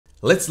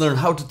Let's learn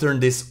how to turn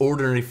this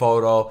ordinary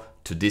photo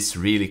to this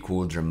really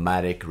cool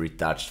dramatic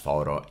retouched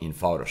photo in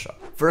Photoshop.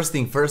 First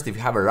thing first, if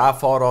you have a raw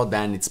photo,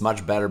 then it's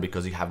much better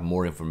because you have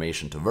more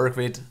information to work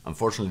with.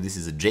 Unfortunately, this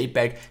is a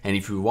JPEG, and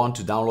if you want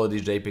to download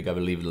this JPEG, I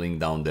will leave the link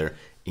down there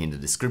in the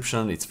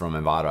description. It's from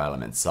Envato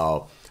Elements.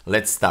 So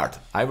let's start.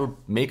 I will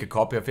make a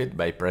copy of it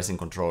by pressing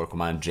Ctrl or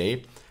Command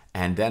J,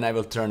 and then I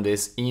will turn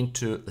this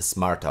into a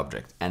smart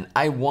object. And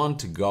I want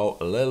to go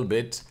a little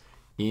bit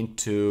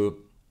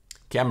into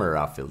camera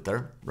raw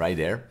filter right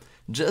there,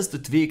 just to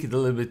tweak it a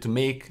little bit to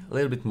make a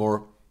little bit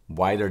more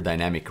wider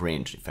dynamic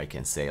range, if I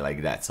can say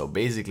like that. So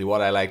basically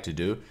what I like to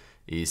do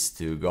is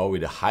to go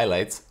with the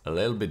highlights a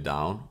little bit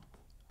down,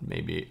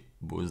 maybe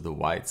boost the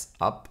whites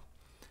up,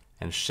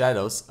 and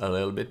shadows a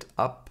little bit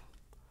up,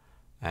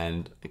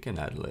 and I can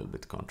add a little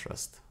bit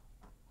contrast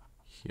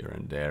here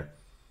and there,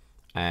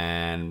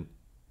 and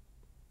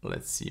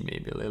let's see,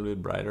 maybe a little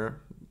bit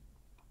brighter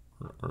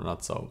or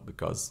not so,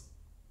 because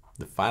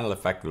the final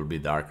effect will be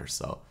darker.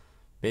 So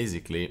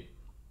basically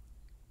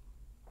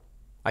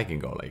I can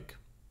go like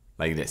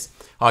this.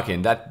 Okay,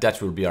 and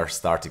that will be our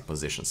starting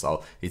position.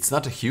 So it's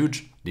not a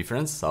huge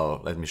difference.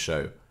 So let me show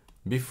you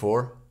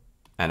before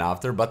and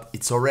after, but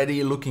it's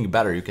already looking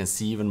better. You can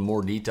see even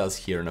more details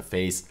here in the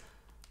face.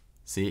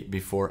 See,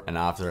 before and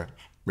after,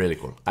 really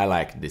cool. I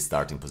like this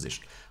starting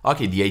position.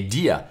 Okay, the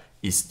idea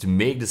is to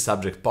make the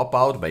subject pop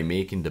out by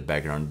making the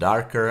background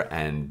darker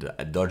and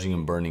dodging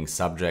and burning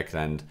subject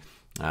and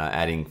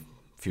adding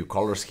a few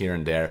colors here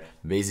and there.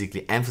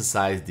 Basically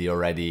emphasize the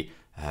already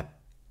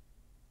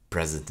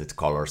presented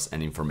colors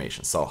and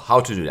information. So how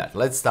to do that?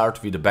 Let's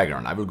start with the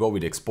background. I will go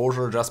with the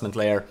exposure adjustment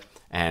layer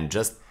and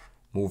just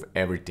move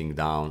everything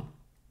down,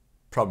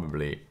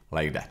 probably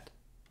like that,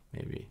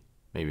 maybe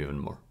even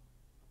more,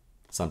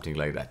 something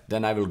like that.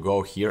 Then I will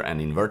go here and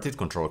invert it,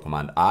 Control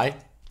Command I,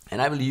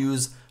 and I will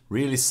use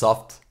really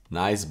soft,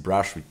 nice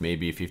brush with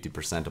maybe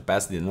 50%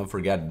 opacity. And don't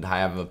forget, I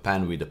have a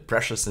pen with a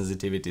pressure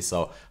sensitivity,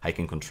 so I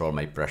can control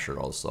my pressure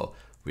also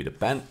with a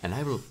pen. And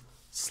I will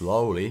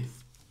slowly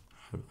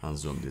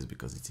unzoom this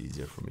because it's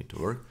easier for me to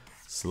work.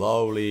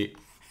 Slowly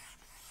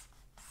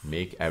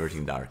make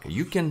everything darker.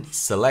 You can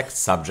select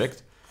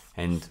subject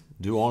and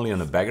do only on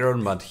the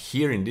background, but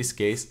here in this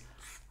case,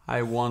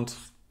 I want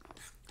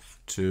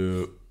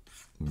to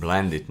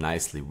blend it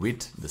nicely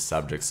with the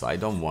subject. So I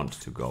don't want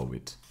to go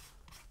with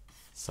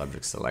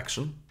subject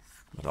selection,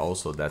 but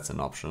also that's an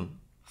option.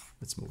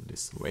 Let's move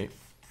this away.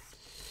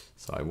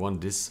 So I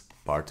want this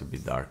part to be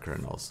darker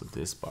and also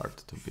this part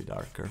to be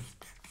darker.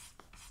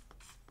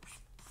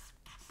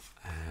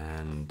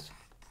 And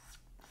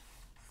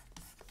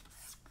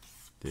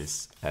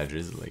this edge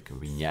is like a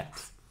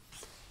vignette.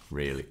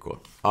 Really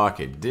cool.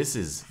 Okay, this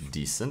is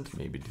decent.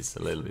 Maybe this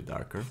a little bit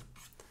darker.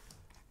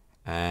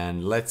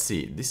 And let's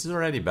see, this is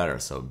already better.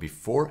 So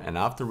before and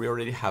after, we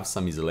already have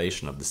some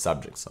isolation of the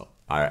subject. So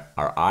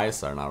our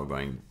eyes are now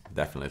going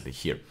definitely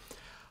here.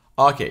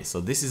 Okay, so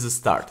this is a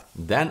start.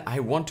 Then I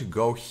want to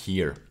go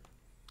here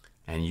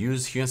and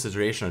use hue and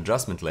saturation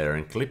adjustment layer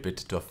and clip it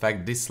to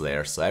affect this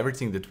layer. So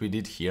everything that we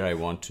did here, I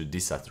want to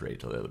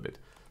desaturate a little bit.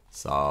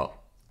 So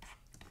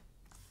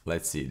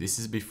let's see, this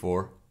is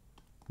before,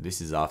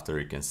 this is after.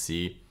 You can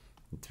see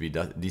that we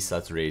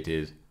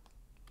desaturated,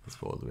 let's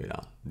go all the way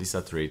down,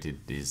 desaturated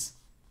these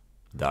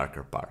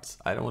darker parts.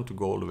 I don't want to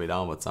go all the way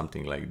down, but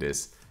something like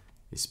this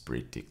is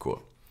pretty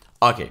cool.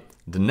 Okay,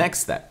 the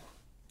next step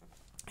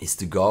is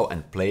to go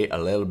and play a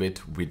little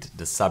bit with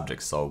the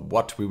subject. So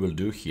what we will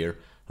do here,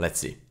 let's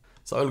see.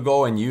 So I'll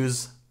go and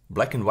use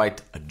black and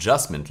white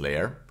adjustment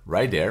layer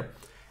right there,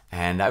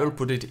 and I will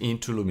put it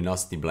into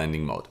luminosity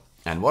blending mode.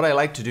 And what I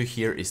like to do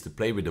here is to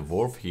play with the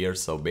wolf here.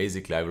 So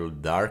basically I will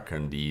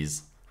darken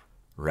these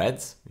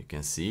reds, you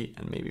can see,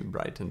 and maybe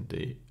brighten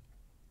the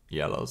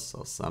yellows.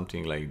 So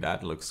something like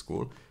that looks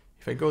cool.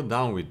 If I go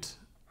down with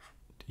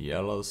the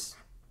yellows,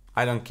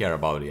 I don't care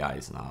about the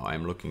eyes now.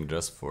 I'm looking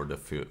just for the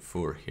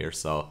fur here.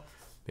 So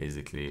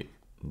basically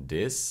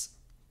this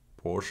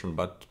portion,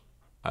 but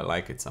I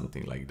like it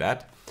something like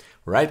that.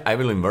 Right, I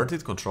will invert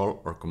it,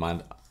 Control or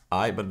Command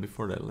I, but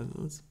before that,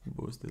 let's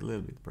boost it a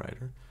little bit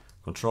brighter.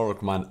 Control or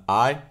Command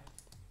I,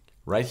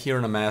 right here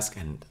on the mask,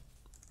 and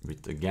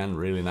with again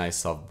really nice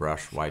soft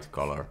brush, white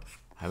color,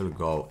 I will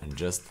go and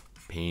just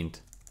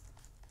paint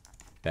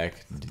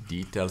back the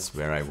details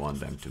where I want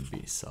them to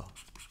be. So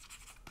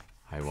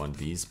I want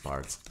these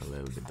parts a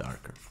little bit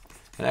darker.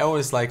 And I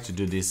always like to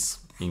do this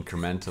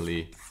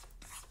incrementally,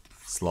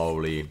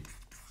 slowly,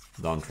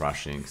 don't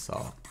rushing.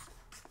 So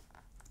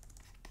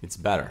it's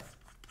better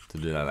to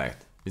do that like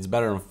that. It's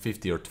better on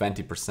 50 or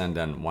 20%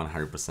 than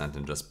 100%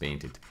 and just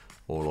paint it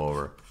all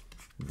over.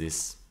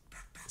 This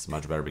is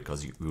much better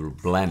because you will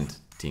blend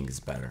things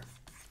better.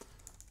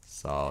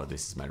 So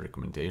this is my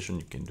recommendation.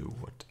 You can do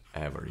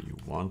whatever you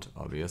want,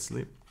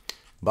 obviously,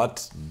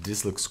 but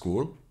this looks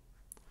cool,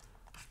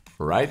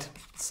 right?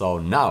 So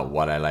now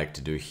what I like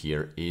to do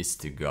here is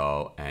to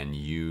go and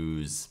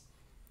use,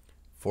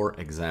 for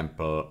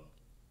example,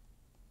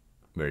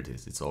 where it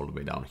is, it's all the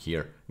way down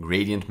here,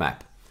 gradient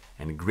map.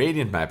 And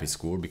gradient map is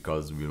cool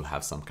because we will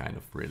have some kind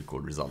of really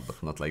cool result,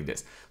 but not like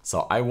this.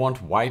 So I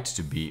want white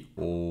to be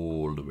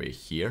all the way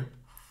here,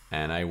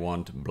 and I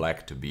want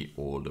black to be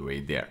all the way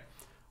there.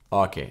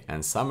 Okay,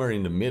 and somewhere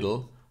in the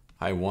middle,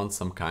 I want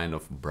some kind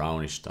of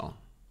brownish tone.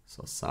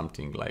 So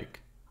something like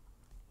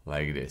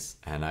this.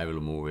 And I will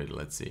move it,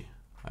 let's see.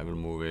 I will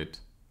move it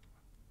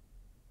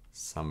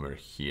somewhere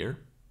here.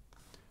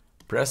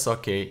 Press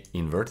OK,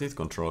 invert it,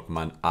 Control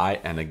Command I,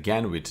 and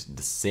again with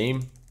the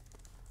same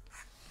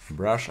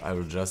brush, I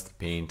will just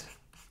paint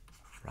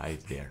right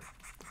there.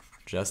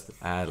 Just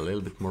add a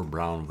little bit more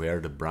brown where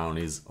the brown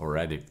is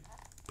already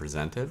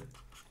presented.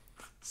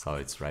 So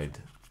it's right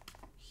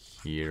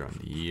here on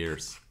the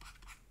ears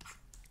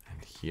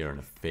and here on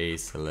the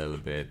face a little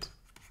bit.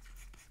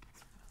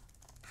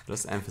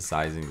 Just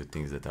emphasizing the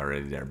things that are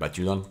already there, but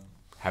you don't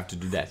have to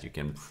do that. You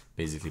can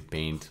basically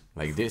paint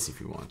like this if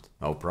you want,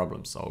 no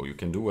problem. So you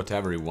can do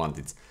whatever you want.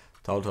 It's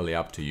totally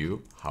up to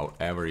you,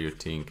 however you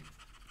think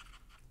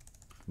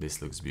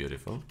this looks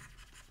beautiful.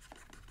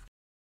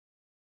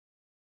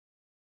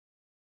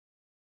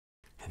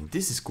 And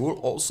this is cool.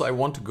 Also, I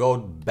want to go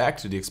back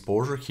to the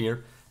exposure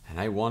here, and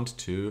I want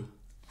to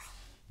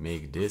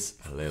make this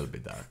a little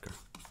bit darker.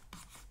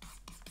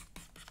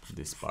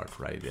 This part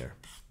right there.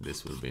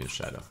 This will be in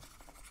shadow.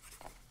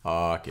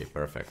 Okay,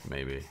 perfect.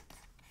 Maybe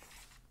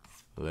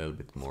a little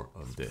bit more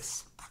of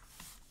this.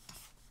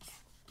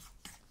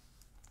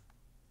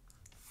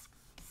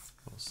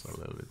 Also a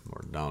little bit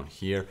more down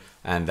here,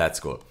 and that's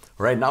cool.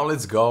 Right now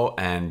let's go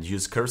and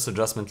use curves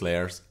adjustment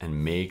layers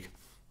and make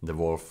the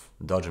wolf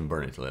dodge and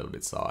burn it a little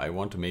bit. So I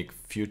want to make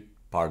few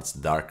parts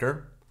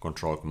darker,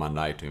 Control Command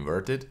I to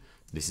invert it.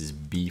 This is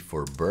B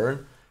for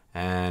burn.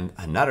 And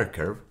another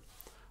curve,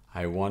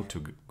 I want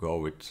to go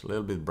with a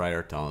little bit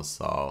brighter tones,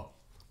 so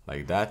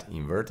like that,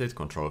 invert it,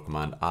 Control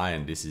Command I,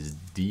 and this is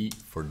D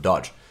for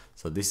dodge.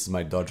 So this is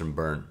my dodge and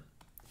burn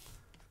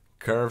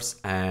curves,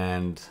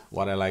 and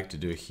what I like to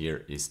do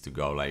here is to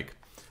go like,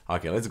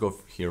 okay, let's go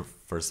here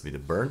first with the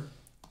burn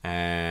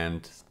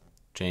and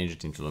change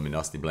it into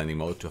luminosity blending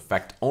mode to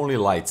affect only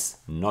lights,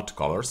 not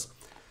colors.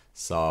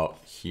 So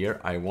here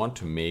I want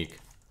to make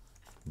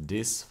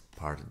this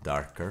part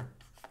darker,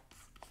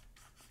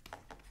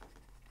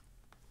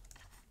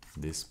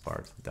 this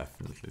part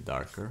definitely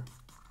darker,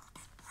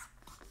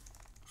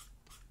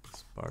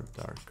 this part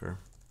darker.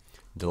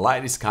 The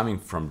light is coming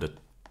from the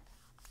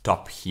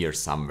top here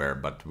somewhere,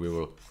 but we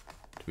will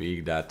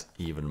tweak that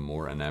even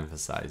more and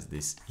emphasize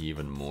this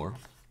even more.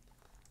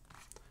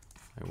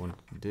 I want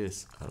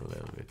this a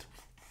little bit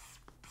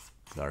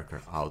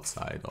darker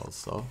outside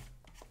also,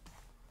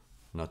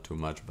 not too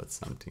much, but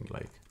something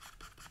like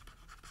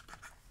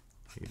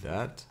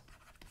that.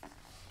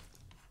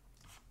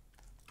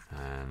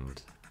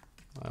 And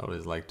I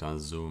always like to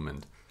unzoom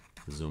and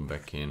zoom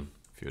back in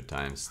a few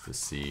times to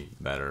see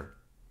better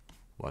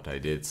what I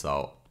did.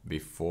 So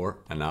before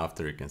and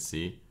after, you can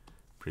see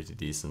pretty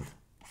decent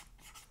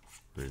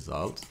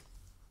result.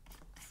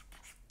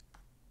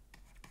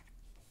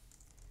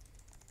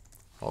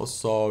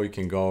 Also, you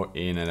can go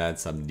in and add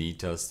some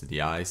details to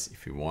the eyes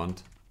if you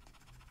want.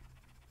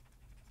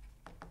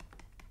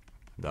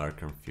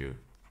 Darken a few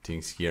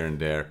things here and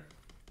there.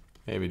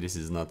 Maybe this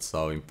is not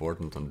so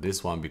important on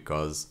this one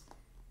because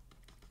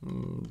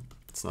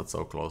it's not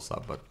so close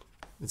up, but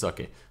it's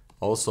okay.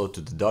 Also,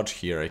 to the dodge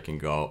here, I can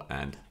go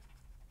and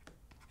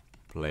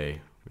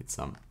play with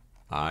some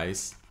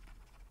eyes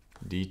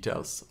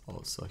details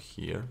also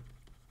here,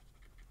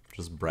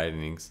 just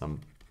brightening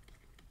some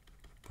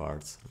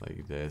parts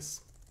like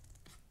this.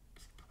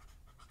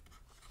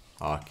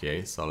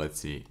 Okay, so let's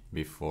see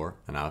before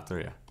and after.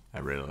 Yeah, I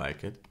really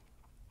like it.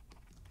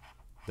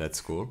 That's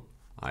cool.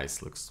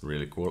 Eyes looks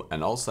really cool.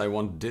 And also I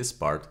want this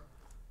part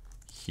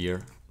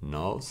here,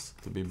 nose,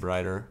 to be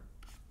brighter.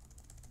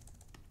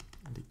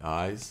 The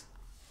eyes,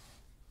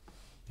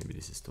 maybe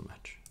this is too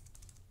much.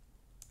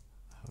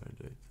 I will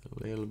do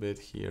it a little bit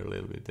here, a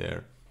little bit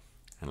there,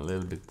 and a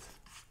little bit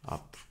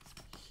up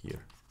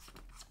here.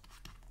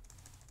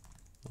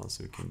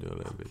 Also we can do a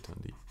little bit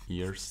on the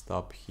ear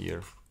stop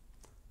here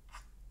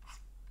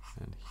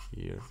and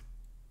here.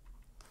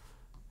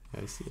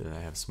 I see that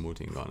I have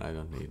smoothing on. I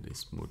don't need this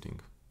smoothing.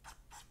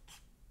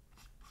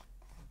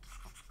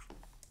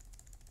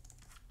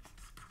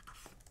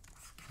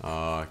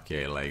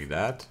 Okay, like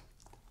that.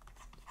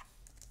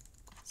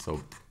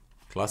 So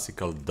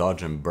classical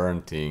dodge and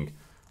burn thing.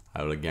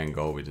 I will again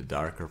go with the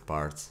darker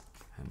parts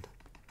and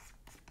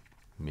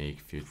make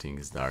a few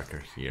things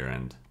darker here,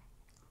 and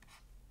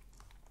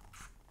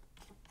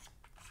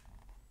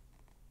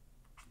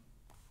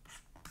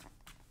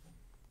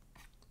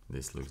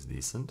this looks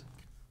decent.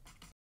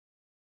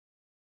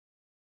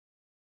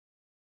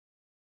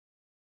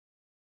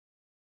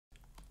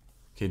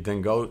 Okay,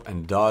 then go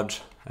and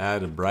dodge,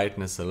 add a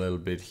brightness a little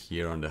bit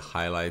here on the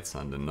highlights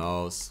on the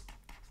nose.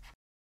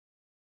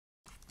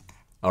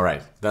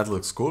 Alright, that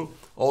looks cool.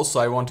 Also,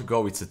 I want to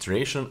go with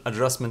saturation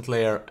adjustment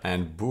layer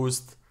and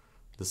boost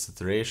the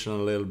saturation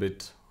a little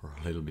bit or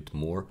a little bit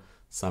more.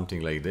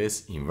 Something like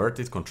this. Invert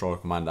it, Control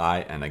Command I,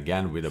 and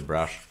again with a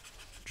brush,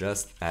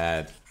 just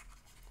add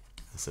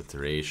the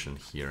saturation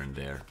here and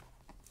there.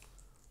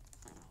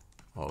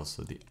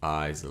 Also the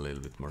eyes a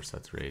little bit more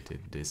saturated,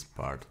 this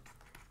part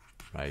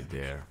right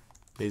there.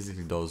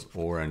 Basically those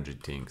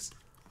orangey things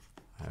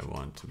I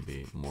want to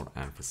be more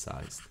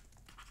emphasized.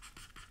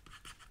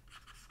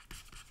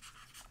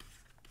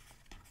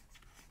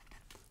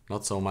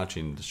 Not so much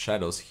in the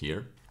shadows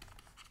here.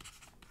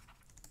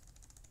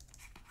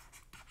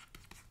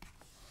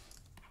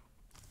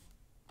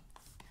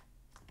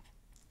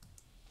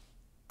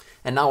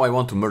 And now I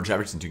want to merge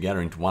everything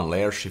together into one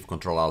layer, Shift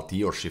Control Alt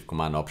E or Shift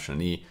Command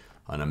Option E.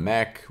 On a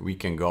Mac, we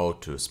can go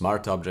to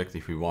Smart Object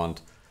if we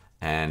want,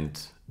 and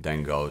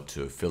then go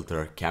to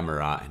Filter,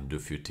 Camera, and do a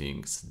few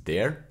things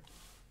there.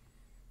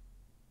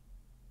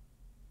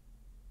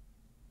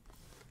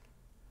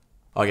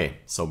 Okay,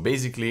 so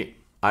basically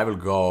I will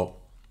go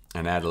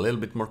and add a little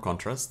bit more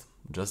contrast,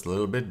 just a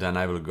little bit. Then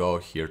I will go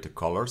here to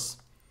Colors,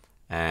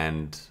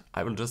 and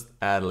I will just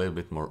add a little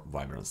bit more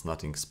vibrance,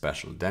 nothing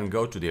special. Then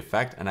go to the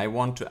effect, and I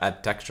want to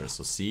add texture.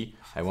 So see,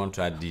 I want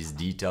to add these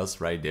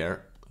details right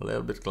there, a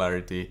little bit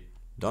clarity,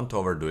 don't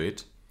overdo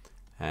it,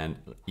 and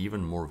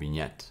even more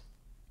vignette.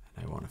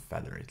 And I want to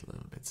feather it a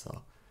little bit.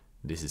 So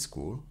this is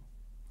cool,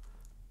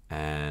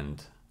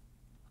 and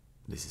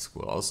this is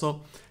cool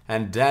also.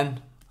 And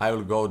then I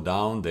will go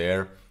down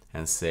there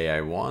and say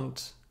I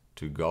want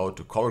to go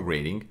to color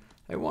grading.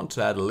 I want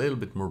to add a little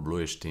bit more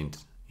bluish tint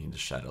in the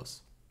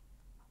shadows.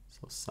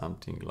 So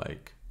something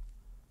like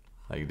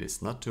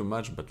this, not too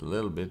much, but a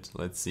little bit.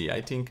 Let's see,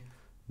 I think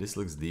this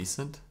looks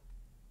decent.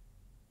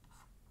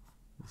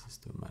 This is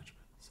too much,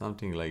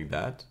 something like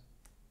that.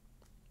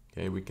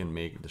 Okay, we can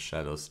make the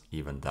shadows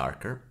even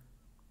darker,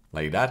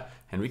 like that.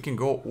 And we can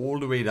go all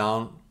the way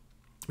down.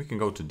 We can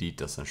go to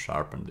details and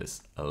sharpen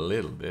this a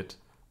little bit,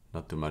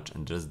 not too much,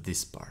 and just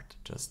this part,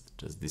 just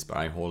this part.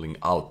 I'm holding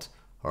Alt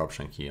or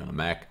Option key on a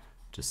Mac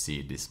to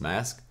see this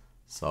mask.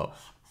 So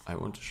I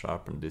want to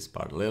sharpen this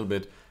part a little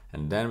bit,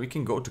 and then we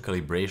can go to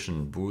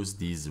calibration, boost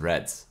these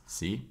reds.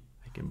 See,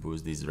 I can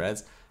boost these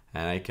reds,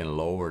 and I can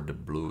lower the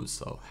blues,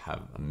 so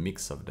have a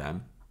mix of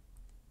them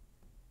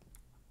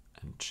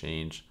and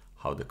change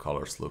how the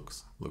colors look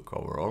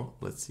overall.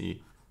 Let's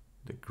see,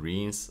 the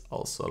greens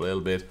also a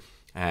little bit.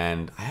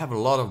 And I have a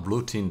lot of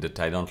blue tint that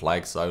I don't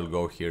like, so I will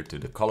go here to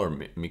the color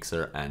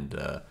mixer and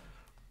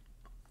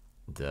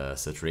the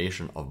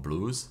saturation of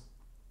blues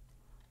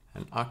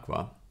and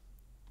aqua.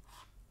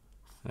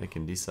 I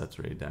can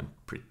desaturate them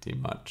pretty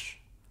much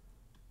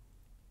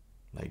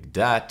like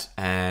that.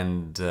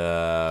 And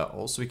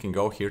also we can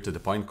go here to the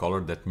point color,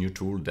 that new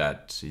tool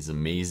that is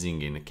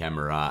amazing in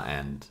camera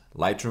and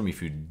Lightroom.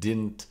 If you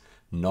didn't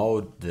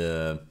know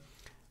the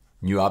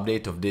new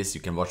update of this,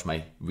 you can watch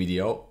my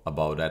video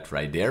about that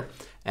right there.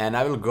 And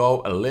I will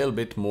go a little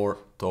bit more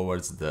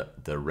towards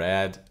the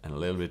red and a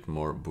little bit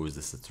more boost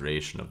the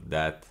saturation of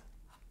that.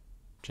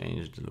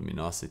 Change the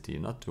luminosity,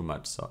 not too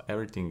much, so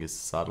everything is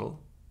subtle.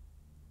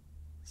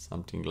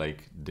 Something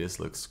like this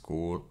looks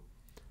cool.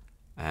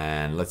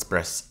 And let's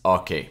press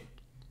OK.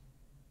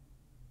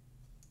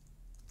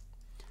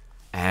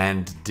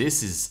 And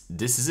this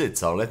is it.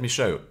 So let me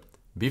show you.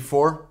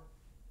 Before,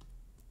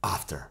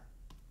 after.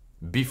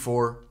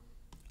 Before,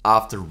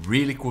 after,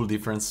 really cool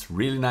difference,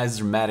 really nice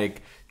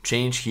dramatic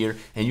change here,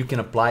 and you can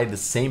apply the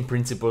same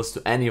principles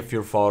to any of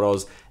your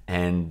photos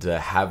and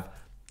have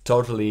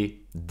totally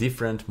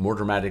different, more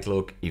dramatic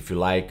look. If you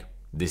like,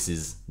 this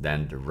is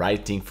then the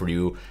right thing for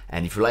you.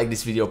 And if you like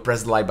this video,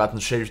 press the like button,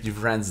 share it with your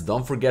friends.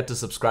 Don't forget to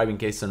subscribe in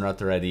case you're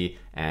not already,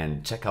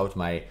 and check out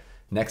my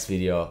next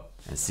video,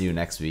 and see you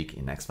next week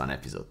in next fun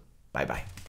episode. Bye bye.